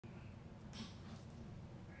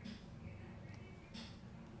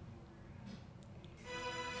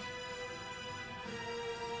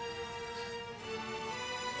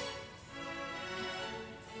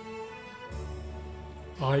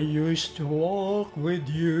I used to walk with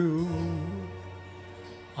you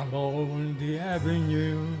along the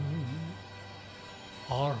avenue.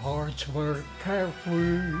 Our hearts were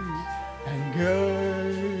carefree and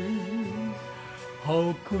gay.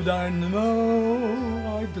 How could I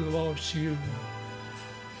know I'd lost you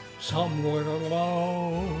somewhere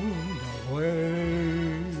along the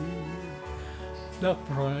way? The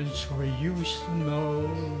friends we used to know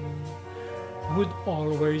would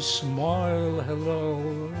always smile hello.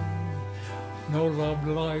 No love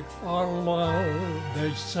like our love,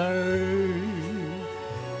 they say.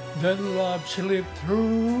 Then love slipped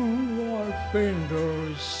through our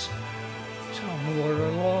fingers somewhere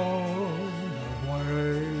along the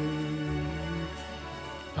way.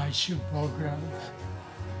 I should forget,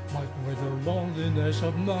 but with the loneliness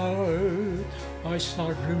of night, I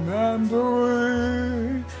start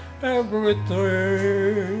remembering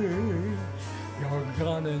everything. You're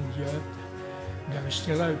gone and yet there's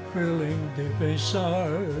still a feeling deep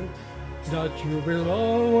inside that you will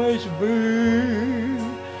always be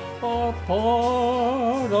a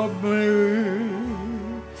part of me.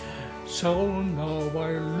 So now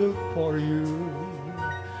I look for you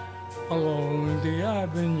along the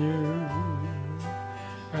avenue,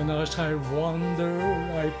 and as I wander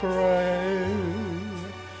I pray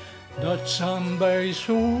that someday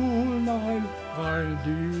soon I'll find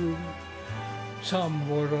you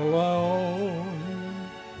somewhere along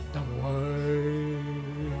the way.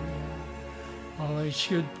 I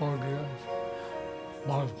should forget,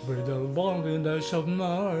 but with the loneliness of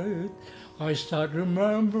night, I start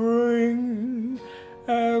remembering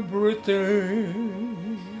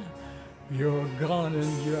everything. You're gone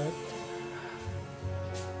and yet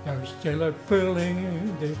there's still a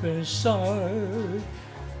feeling deep inside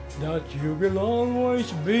that you will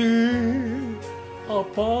always be a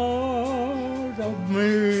part of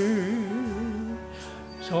me.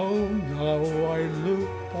 So now I look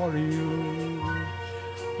for you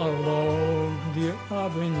along the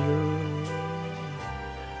avenue,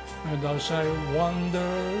 and as I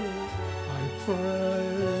wander I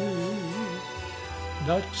pray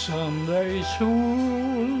that someday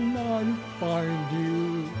soon I'll find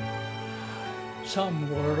you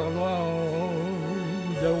somewhere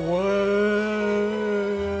along the way,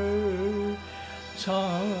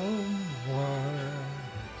 somewhere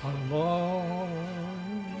along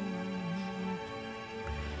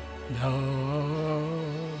the way.